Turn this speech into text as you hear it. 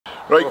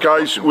Right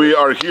guys, we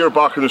are here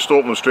back in the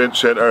Stoltman Strength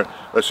Centre.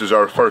 This is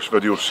our first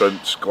video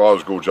since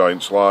Glasgow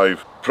Giants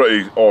Live.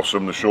 Pretty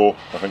awesome, the show,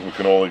 I think we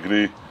can all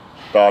agree.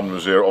 Dan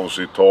was there,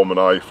 obviously Tom and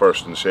I,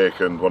 first and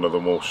second. One of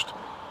the most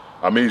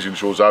amazing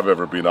shows I've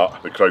ever been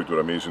at. The crowd were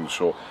amazing,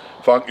 so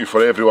thank you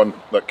for everyone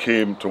that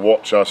came to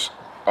watch us.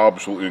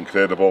 Absolutely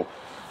incredible.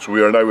 So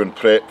we are now in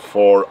prep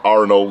for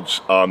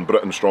Arnold's and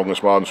Britain's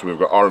Strongest Man. So we've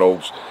got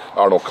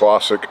Arnold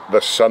Classic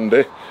this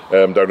Sunday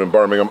down in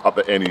Birmingham at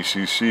the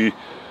NECC.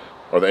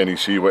 Or the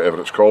NEC, whatever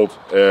it's called.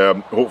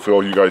 Hopefully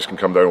all you guys can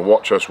come down and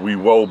watch us. We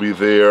will be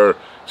there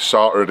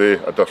Saturday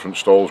at different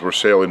stalls. We're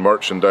selling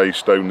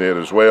merchandise down there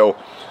as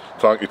well.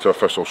 Thank you to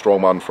Official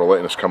Strongman for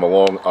letting us come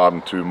along,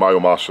 and to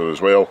Master as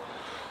well.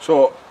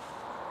 So,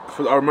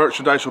 for our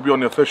merchandise will be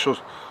on the Official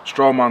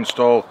Strongman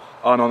stall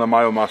and on the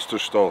Master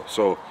stall.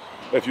 So,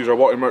 if you are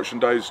wanting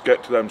merchandise,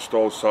 get to them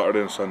stalls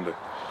Saturday and Sunday.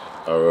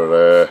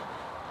 Our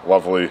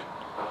lovely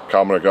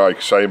camera guy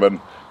Simon,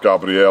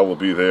 Gabrielle will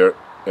be there.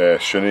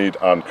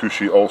 Sinead and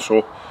Cushy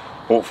also,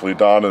 hopefully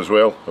Dan as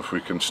well, if we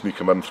can sneak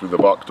him in through the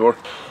back door.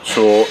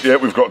 So yeah,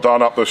 we've got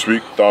Dan up this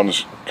week.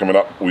 Dan's coming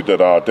up. We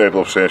did a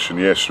deadlift session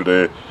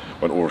yesterday,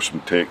 went over some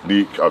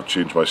technique. I've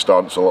changed my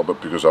stance a little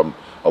bit because I'm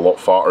a lot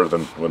fatter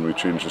than when we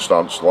changed the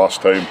stance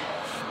last time.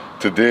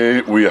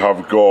 Today we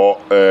have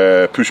got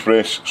push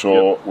press,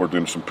 so we're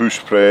doing some push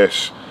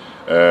press,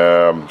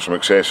 some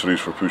accessories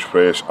for push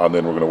press, and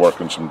then we're going to work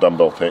on some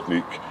dumbbell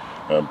technique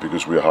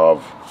because we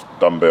have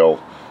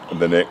dumbbell in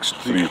the next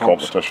three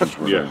competitions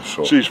we're doing.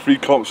 So geez, 3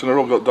 comps in a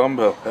row got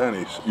dumbbell.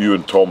 Pennies. You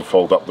and Tom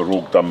filled up the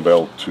Rogue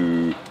dumbbell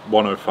to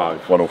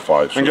 105.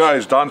 105. So and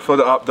guys, Dan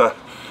filled it up the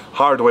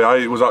hard way.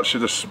 I was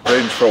actually just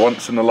range for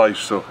once in the life,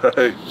 so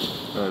hey,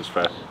 that's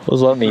fair. What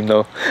does that mean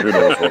though? Who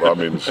knows what that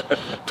means?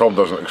 Tom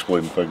doesn't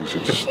explain things, he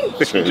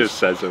just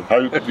says them.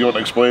 How do you want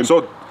to explain?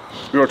 So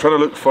we were trying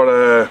to look for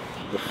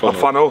a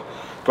funnel,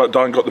 but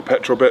Dan got the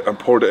petrol bit and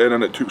poured it in,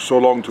 and it took so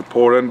long to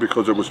pour in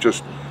because it was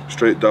just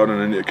straight down and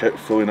then it kept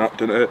filling up,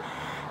 didn't it?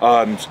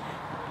 And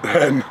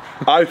then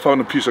I found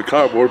a piece of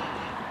cardboard,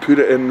 put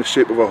it in the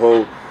shape of a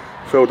hole,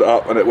 filled it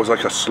up, and it was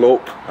like a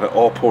slope, and it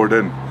all poured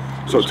in.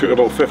 So it took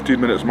about 15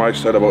 minutes my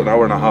side, about an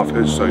hour and a half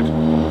his side.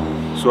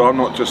 So I'm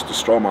not just the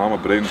strongman, I'm a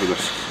brains of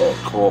this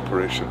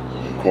cooperation.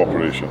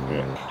 Cooperation,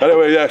 yeah.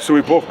 Anyway, yeah, so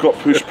we both got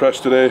push press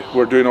today.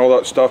 We're doing all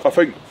that stuff. I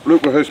think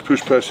Luke with his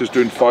push press is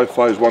doing 5 5s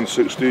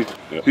 160.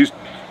 Yep. He's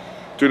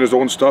doing his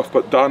own stuff,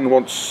 but Dan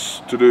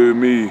wants to do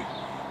me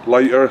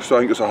lighter, so I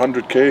think it's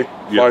 100k,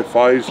 5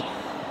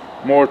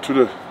 5s. More to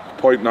the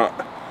point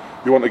that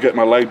you want to get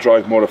my leg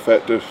drive more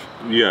effective.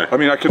 Yeah. I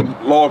mean, I can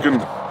log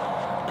and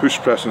push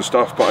press and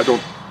stuff, but I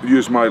don't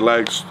use my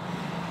legs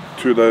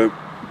to the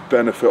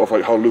benefit of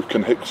like how Luke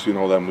and Hicks, you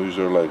know, them lose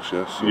their legs,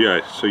 yes? So.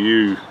 Yeah, so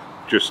you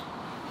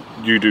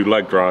do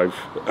leg drive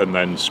and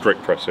then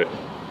strict press it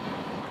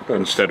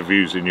instead of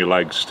using your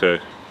legs to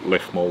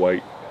lift more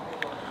weight.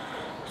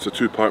 It's a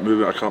 2-part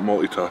movement, I can't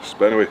multitask.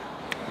 But anyway,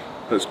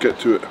 let's get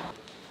to it.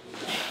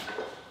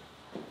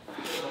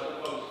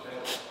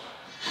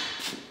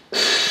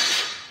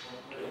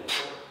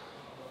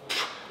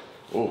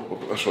 Oh,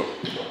 look at this one.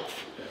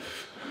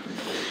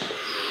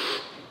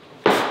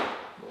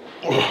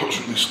 Oh,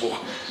 that's really slow.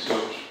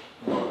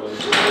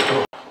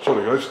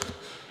 Sorry guys.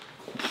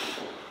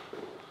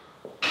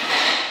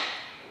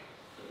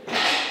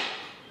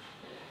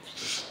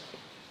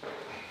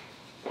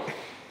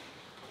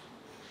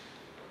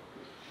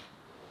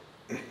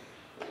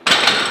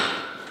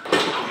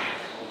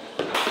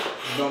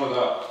 None of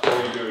that,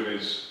 all you're doing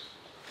is...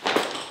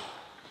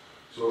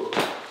 So,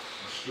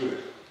 straight.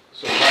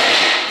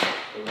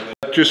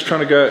 Just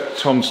trying to get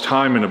Tom's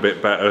timing a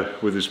bit better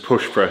with his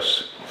push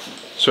press.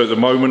 So at the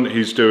moment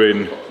he's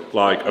doing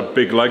like a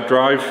big leg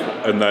drive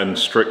and then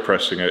strict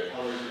pressing it.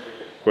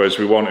 Whereas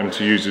we want him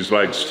to use his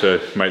legs to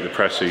make the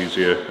press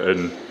easier.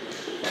 And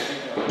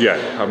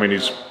yeah, I mean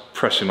he's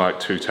pressing like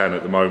 210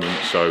 at the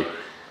moment, so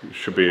it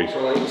should be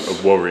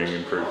a worrying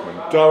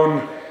improvement.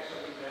 Down.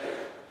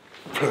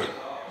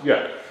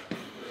 Yeah.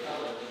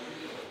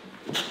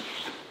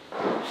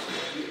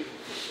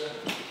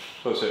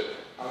 That's it.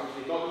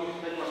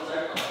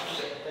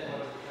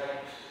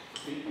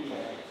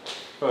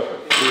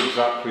 Perfect. Do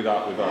exactly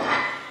that with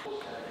that.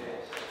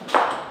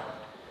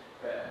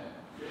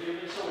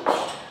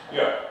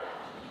 Yeah.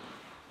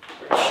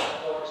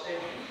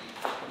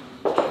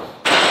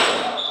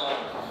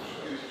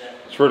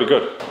 It's really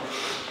good.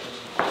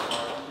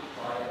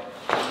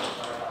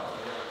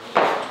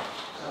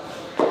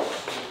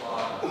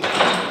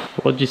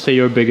 What do you say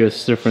your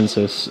biggest difference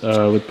is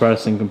with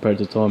pressing compared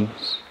to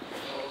Tom's?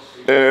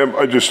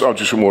 I've just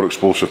got more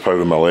explosive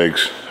power in my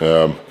legs.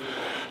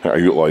 I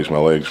utilise my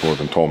legs more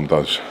than Tom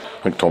does.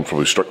 I think Tom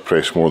probably strict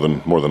press more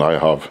than I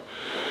have.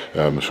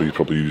 So he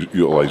probably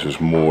utilises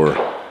more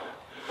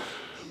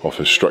of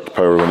his strict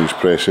power when he's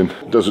pressing.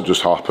 It doesn't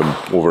just happen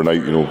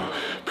overnight, you know,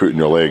 putting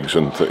your legs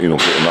and, you know,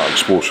 getting that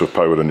explosive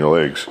power in your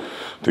legs.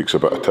 It takes a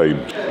bit of time.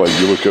 Like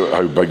you look at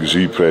how Big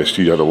Z pressed,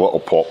 he had a little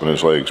pop in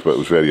his legs, but it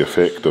was very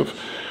effective.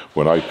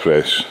 When I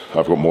press,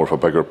 I've got more of a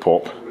bigger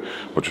pop,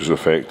 which is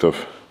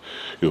effective.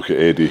 You look at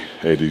Eddie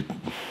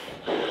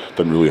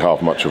didn't really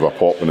have much of a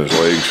pop in his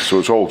legs, so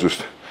it's all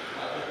just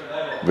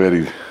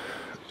very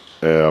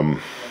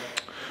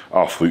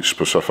athlete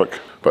specific.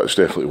 But it's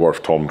definitely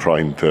worth Tom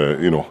trying to,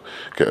 you know,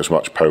 get as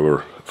much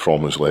power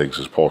from his legs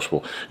as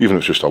possible, even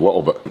if it's just a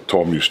little bit.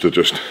 Tom used to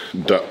just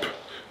dip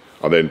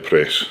and then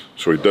press,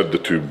 so he did the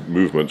two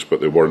movements,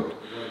 but they weren't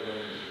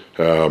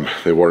kind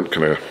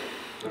of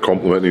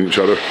complementing each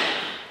other.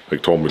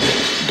 Like Tom would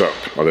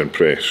dip and then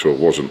press, so it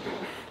wasn't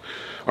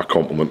a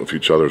complement of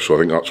each other. So I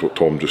think that's what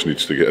Tom just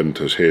needs to get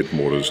into his head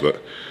more, is that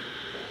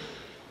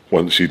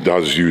once he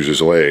does use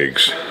his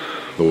legs,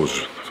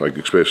 those, like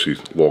especially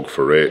log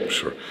for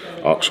reps or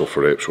axle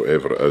for reps,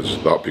 whatever it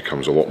is, that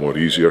becomes a lot more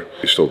easier.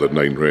 He still did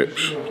 9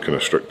 reps, kind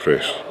of strict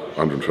press,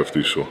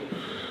 150, so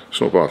it's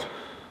not bad.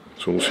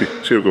 So we'll see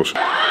how it goes.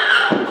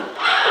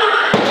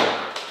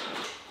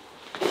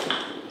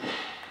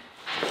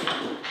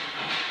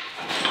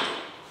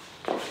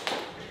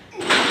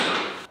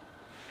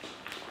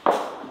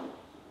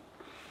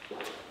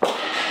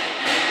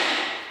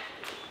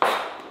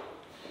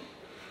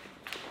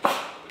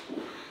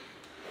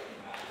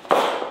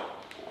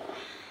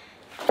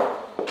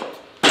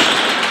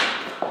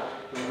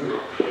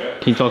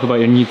 Can you talk about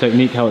your new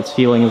technique, how it's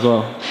feeling as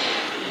well?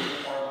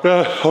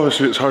 Yeah,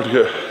 obviously it's hard to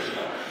get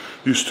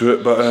used to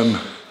it, but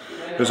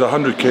it's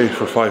 100k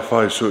for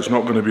 5.5, so it's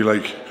not going to be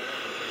like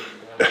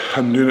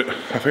I'm doing it.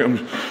 I think I'm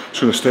just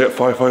going to stay at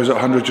 5.5s at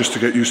 100 just to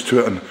get used to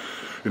it, and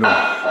you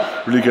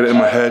know, really get it in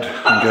my head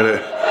and get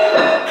it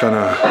kind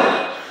of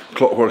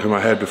clockwork in my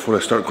head before I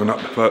start going up.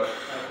 But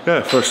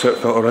yeah, first set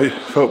felt alright,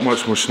 felt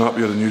much more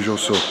snappier than usual,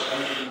 so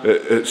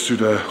it should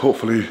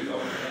hopefully,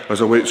 as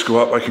the weights go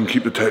up, I can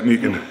keep the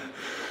technique and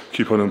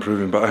keep on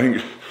improving. But I think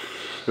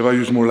if I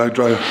use more leg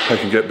drive, I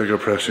can get bigger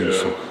pressing. Yeah.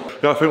 So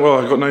yeah, I think,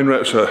 well, I got 9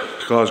 reps at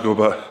Glasgow,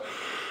 but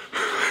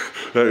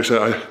like I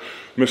said, I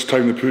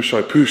mistimed the push. So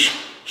I push,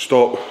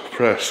 stop,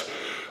 press,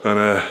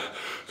 and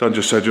Dan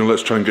just said, you know,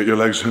 let's try and get your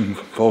legs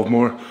involved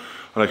more,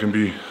 and I can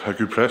be a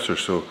good presser.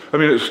 So I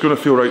mean, it's going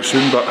to feel right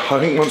soon, but I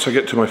think once I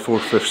get to my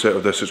 4th, 5th set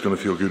of this, it's going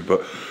to feel good.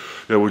 But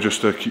yeah, we'll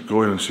just keep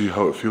going and see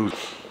how it feels.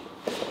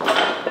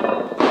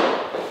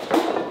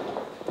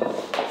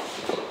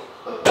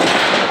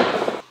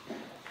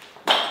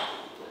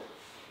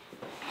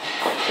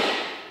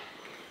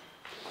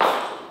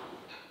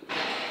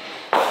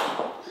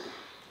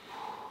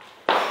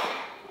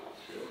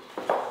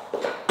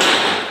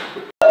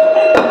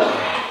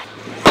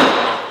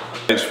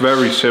 It's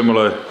very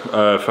similar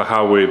for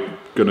how we're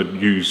going to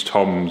use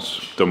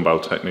Tom's dumbbell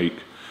technique.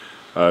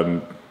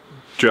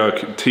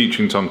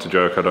 Teaching Tom to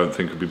jerk I don't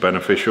think would be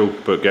beneficial,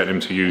 but getting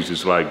him to use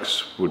his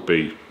legs would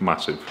be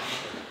massive.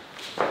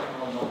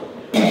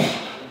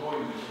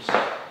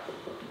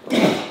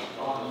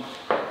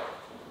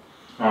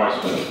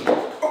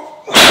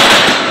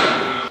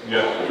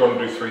 Yeah, do you want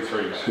to do 3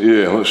 threes?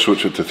 Yeah, let's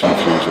switch it to 3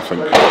 threes, I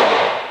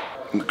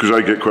think. Because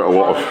I get quite a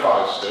lot of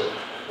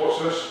What's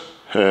this?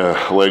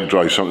 leg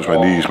drive, sometimes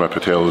my knees, my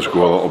patellas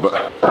go a little bit,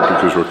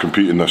 because we're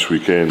competing this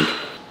weekend.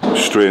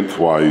 Strength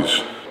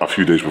wise, a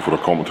few days before a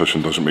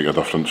competition doesn't make a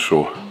difference,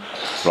 so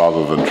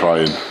rather than try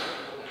and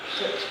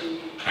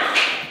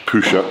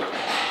push it,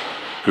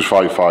 because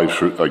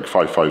 5.5s, like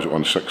 5.5s at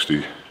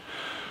 160,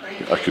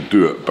 I could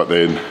do it, but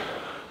then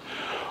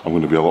I'm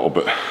going to be a little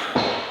bit,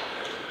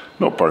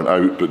 not burnt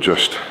out, but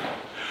just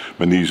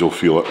my knees will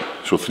feel it.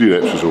 So 3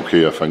 reps is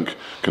okay, I think.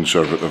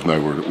 Conservative now,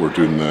 we're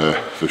doing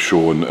the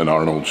show in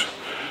Arnold's.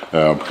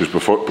 Because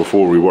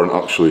before we weren't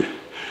actually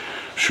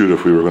sure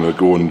if we were going to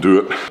go and do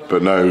it,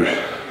 but now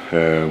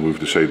we've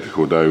decided to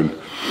go down.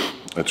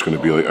 It's going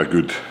to be like a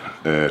good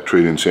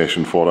training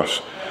session for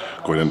us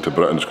going into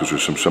Britain's, because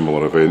there's some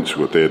similar events.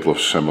 We've got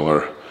deadlifts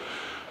similar,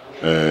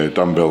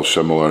 dumbbells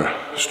similar,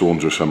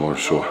 stones are similar,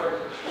 so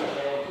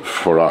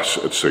for us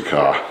it's like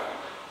a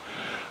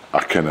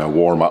kind of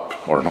warm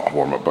up, or not a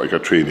warm up, but like a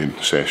training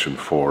session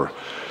for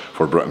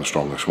Britain's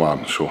Strongest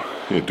Man. So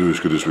yeah, do as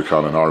good as we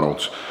can in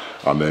Arnold's,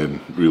 and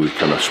then really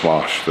kind of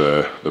smash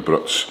the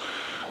Brits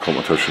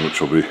competition,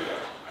 which will be,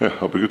 yeah,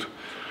 that'll be good,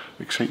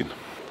 exciting.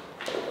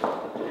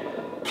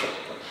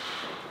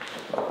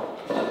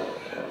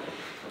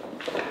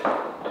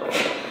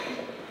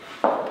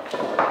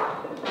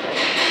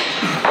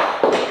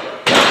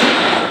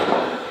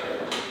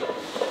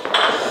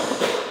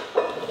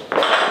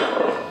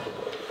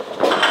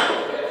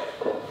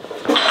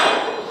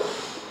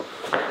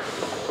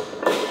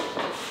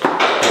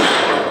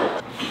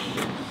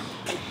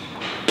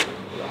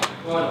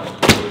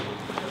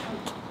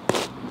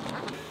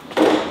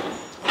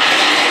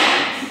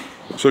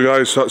 So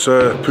guys, that's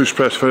a push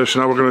press finish.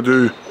 Now we're going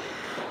to do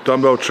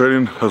dumbbell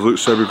training. As Luke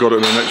said, we've got it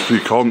in the next 3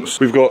 comps.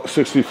 We've got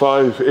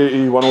 65,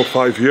 80,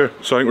 105 here.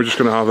 So I think we're just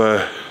going to have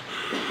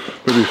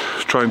maybe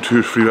try and 2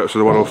 or 3 reps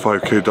of the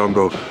 105k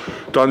dumbbell.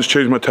 Dan's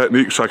changed my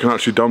technique so I can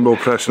actually dumbbell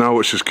press now,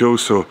 which is cool.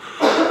 So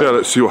yeah,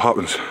 let's see what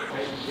happens.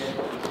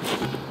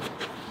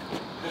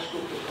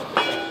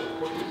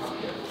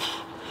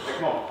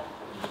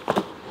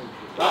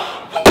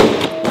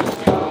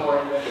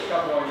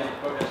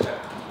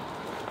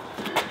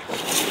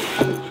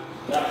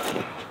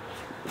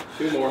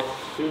 Two more.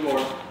 Two more.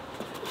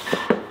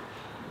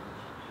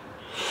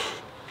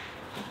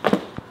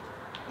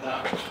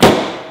 No.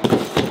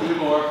 Two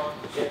more.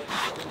 Yep.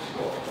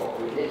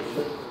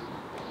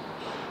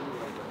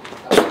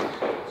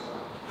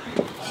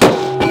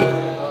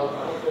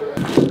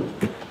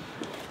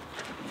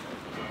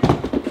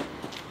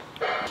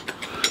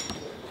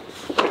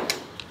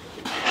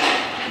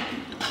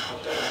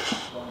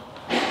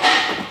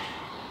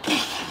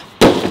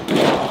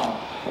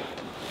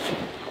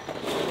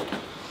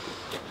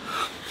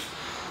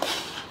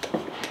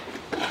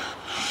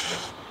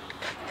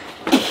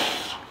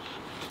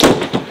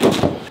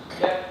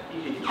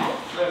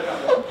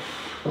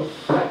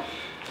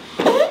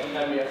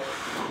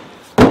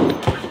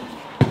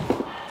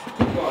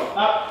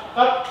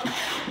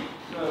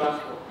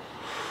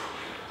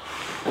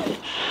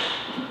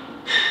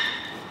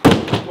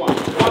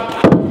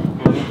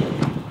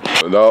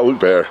 No, it looked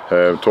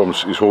better.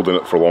 Tom's he's holding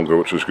it for longer,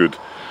 which is good.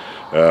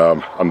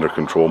 Under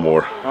control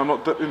more. I'm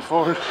not dipping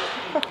forward.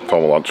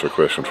 Tom will answer a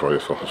question for you,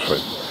 so that's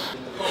fine.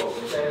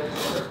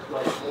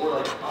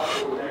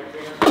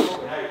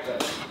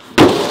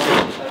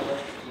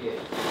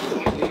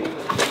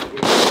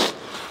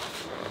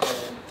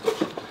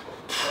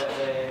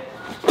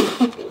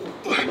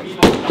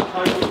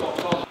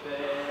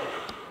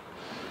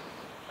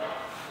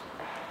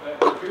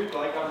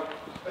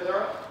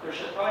 They're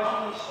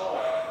surprisingly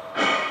soft.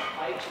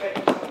 I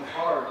expected something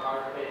hard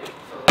to hit.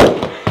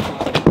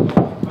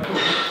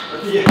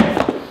 Yeah.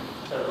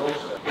 So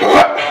roast it. I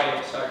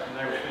start from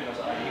everything. That's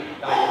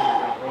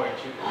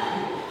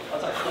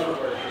like 4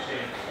 words you're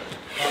saying.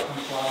 That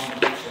comes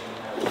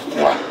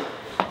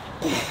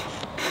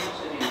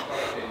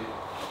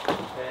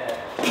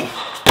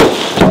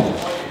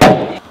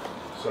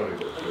Sorry.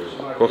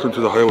 Welcome to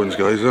the Highlands,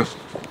 guys.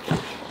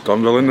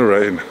 Dumbbell in the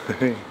rain.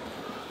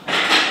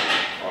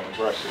 I'm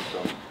aggressive,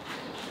 Tom.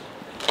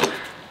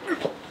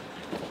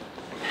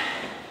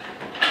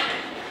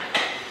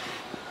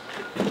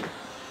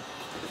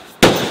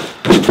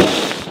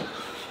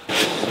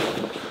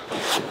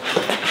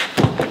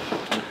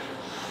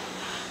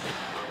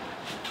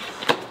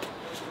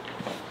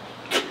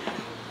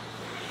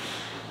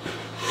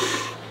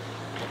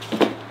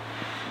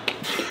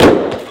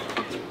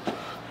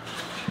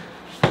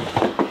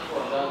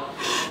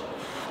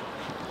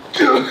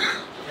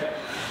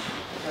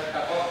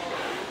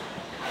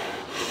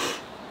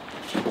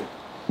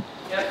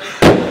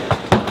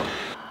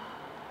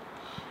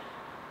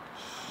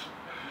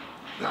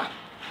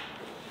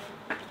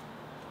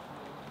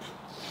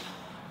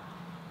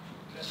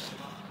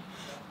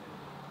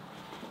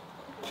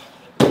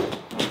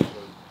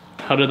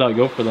 How did that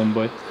go for them,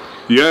 boy?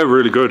 Yeah,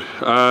 really good.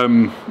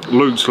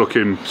 Luke's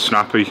looking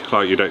snappy,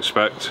 like you'd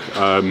expect.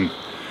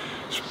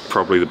 It's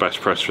probably the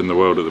best presser in the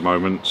world at the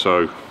moment,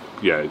 so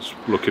yeah, it's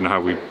looking how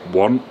we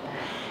want.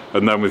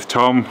 And then with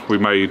Tom, we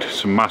made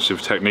some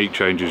massive technique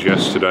changes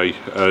yesterday,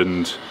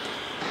 and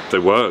they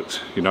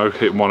worked. You know,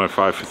 hitting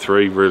 105 for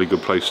 3, really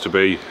good place to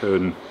be,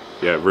 and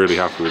yeah, really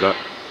happy with that.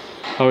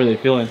 How are they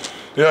feeling?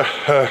 Yeah,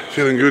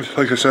 feeling good.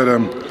 Like I said,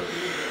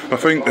 I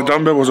think the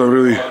dumbbell was a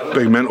really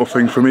big mental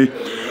thing for me.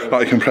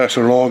 Like I can press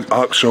a log,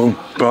 axle,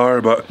 bar,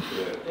 but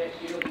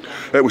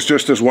it was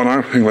just this one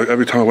arm thing. Like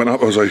every time I went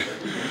up, I was like,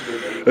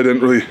 it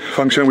didn't really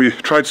function. We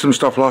tried some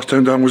stuff last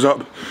time Dan was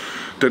up,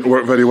 didn't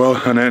work very well,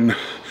 and then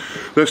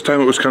this time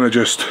it was kind of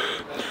just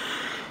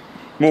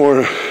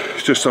more,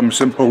 just some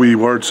simple wee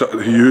words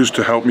that he used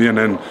to help me, and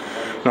then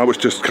now it's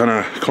just kind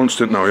of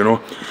constant now, you know.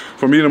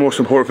 For me, the most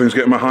important thing is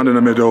getting my hand in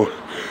the middle,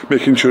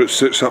 making sure it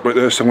sits up like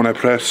this, and when I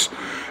press,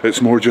 it's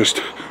more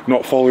just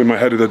not following my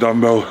head of the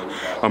dumbbell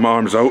and my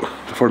arms out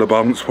for the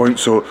balance point.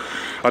 So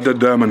I did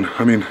them, and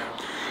I mean,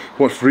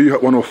 3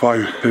 at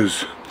 105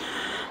 is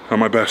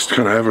my best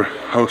kind of ever.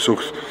 I also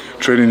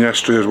training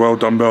yesterday as well,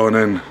 dumbbell, and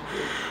then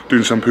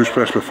doing some push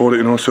press before it,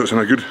 you know, so it's in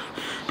a good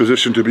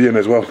position to be in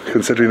as well,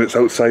 considering it's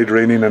outside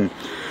raining, and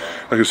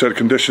like I said,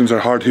 conditions are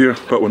hard here,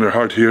 but when they're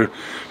hard here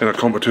in a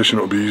competition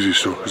it'll be easy,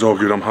 so it's all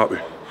good, I'm happy.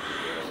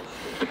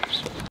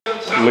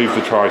 Leave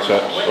the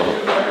triceps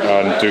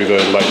and do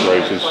the leg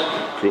raises.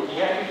 Cool.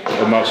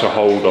 And that's a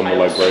hold on the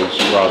leg raise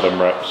rather than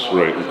reps.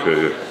 Right,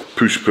 okay, yeah.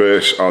 Push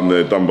press and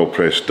the dumbbell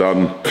press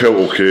done. Felt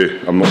okay.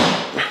 I'm not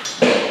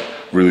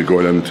really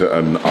going into it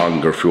in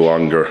anger, full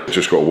anger.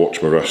 Just got to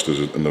watch my wrist is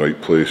in the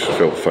right place.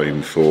 Felt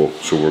fine though,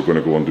 so we're going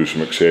to go and do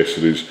some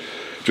accessories.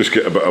 Just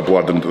get a bit of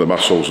blood into the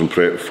muscles and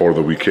prep for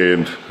the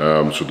weekend.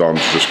 So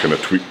Dan's just kind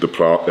of tweaked the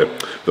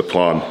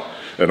plan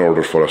in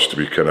order for us to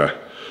be kind of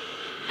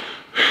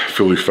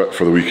fully fit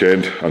for the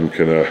weekend and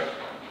kind of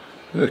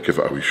give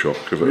it a wee shot.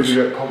 Give it a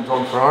get pumped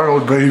on for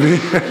Arnold, baby.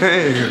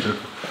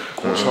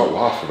 What's that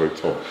laugh about,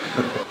 Tom?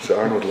 It's the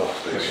Arnold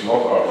laugh, baby. It's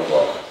not Arnold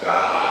laugh.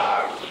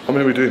 How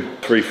many are we doing?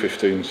 3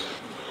 15s.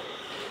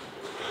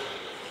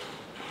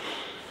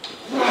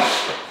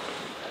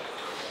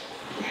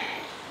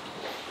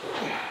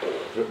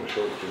 Rip my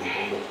shorts down.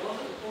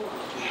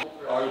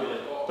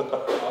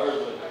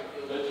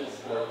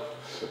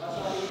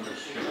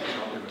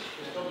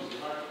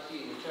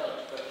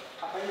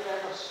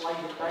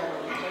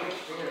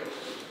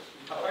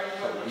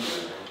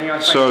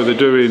 So they're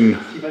doing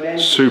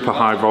super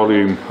high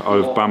volume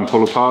of band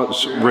pull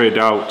aparts. Rear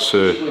delts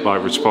are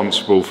like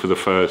responsible for the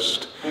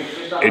first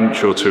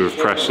inch or two of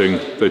pressing.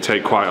 They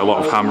take quite a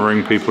lot of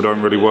hammering. People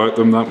don't really work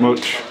them that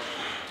much.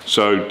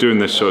 So doing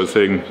this sort of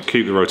thing,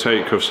 keep the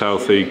rotator cuffs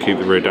healthy, keep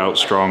the rear delt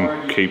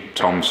strong, keep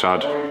Tom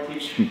sad.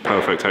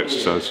 Perfect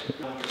exercise.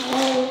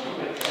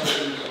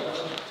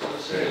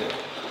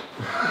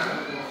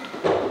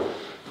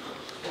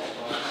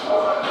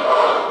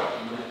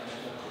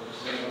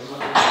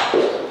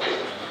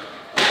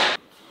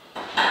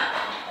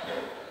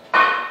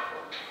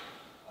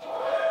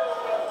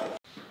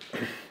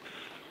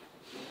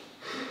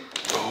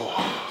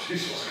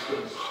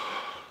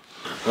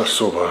 That's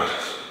so bad.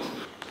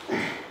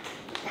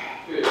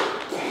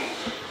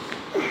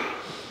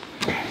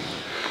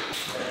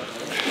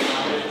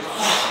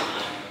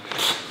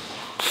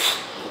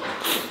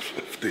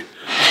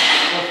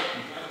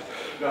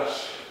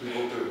 Yes, we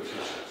will do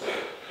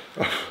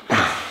it.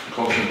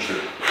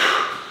 Concentrate.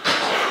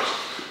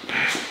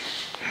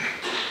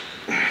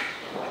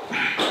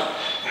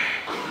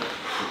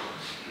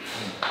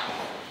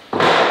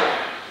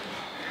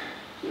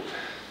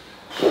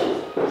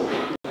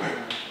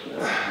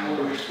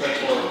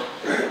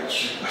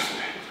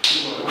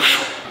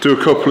 Do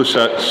a couple of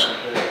sets.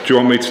 Do you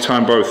want me to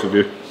time both of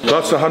you?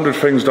 That's the 100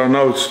 things done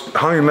now.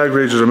 Hanging leg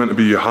raises are meant to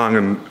be you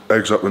hanging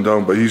legs up and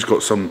down, but he's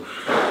got some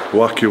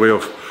wacky way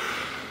of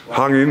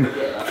hanging,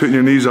 putting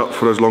your knees up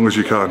for as long as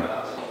you can.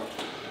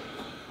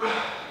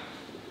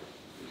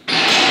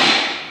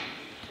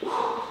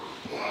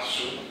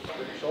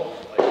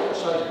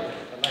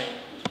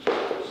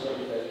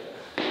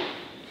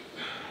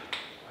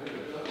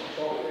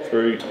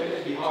 Three,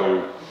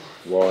 two,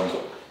 one,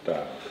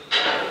 down.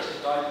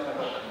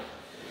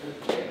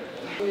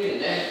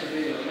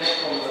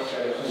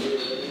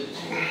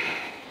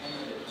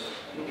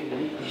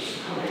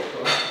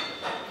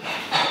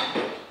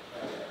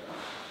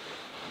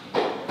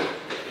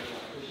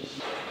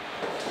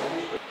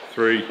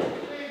 3,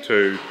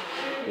 2,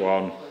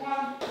 1.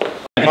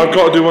 I've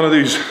got to do one of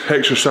these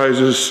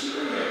exercises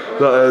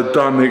that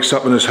Dan makes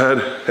up in his head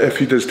if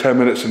he does 10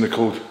 minutes in the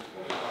cold.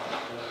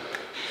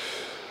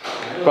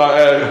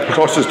 But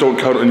crosses don't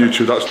count on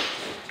YouTube. That's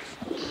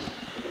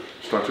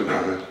starting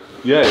now.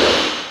 Yeah.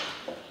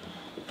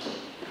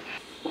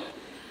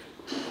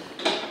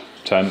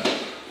 10.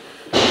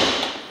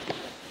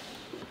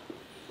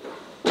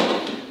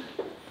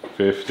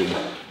 15.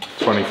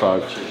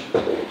 25.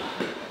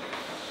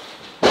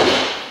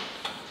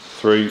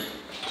 3,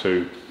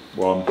 2,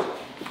 1.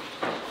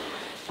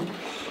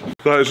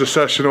 That is the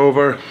session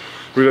over.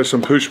 We did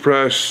some push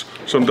press,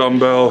 some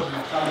dumbbell,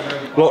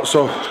 lots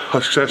of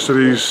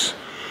accessories,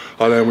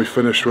 and then we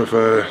finished with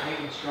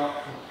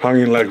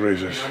hanging leg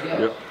raises.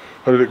 Yep.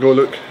 How did it go,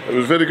 Luke? It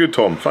was very good,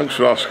 Tom. Thanks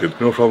for asking.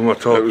 No problem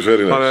at all. It was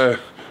very nice.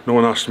 And, no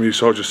one asked me,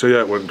 so I'll just say, yeah,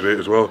 it went great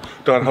as well.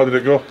 Dan, how did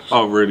it go?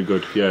 Oh, really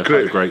good. Yeah,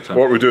 Great. had a great time.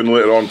 What are we doing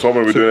later on, Tom?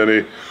 Are we doing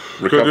any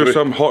We're going to recovery? do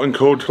some hot and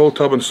cold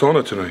tub and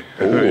sauna tonight.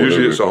 Oh,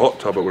 Usually there it's we a go. hot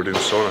tub, but we're doing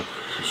sauna.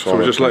 So Sauna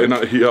we're just letting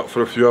tonight. that heat up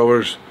for a few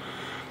hours,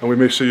 and we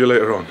may see you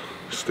later on.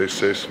 Stay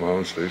safe, smile,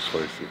 and stay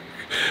spicy.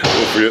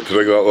 Don't forget to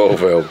ring that little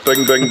bell.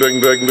 Ding, ding, ding,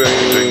 ding, ding,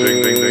 ding,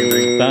 ding, ding, ding,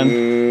 ding.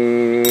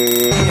 Done.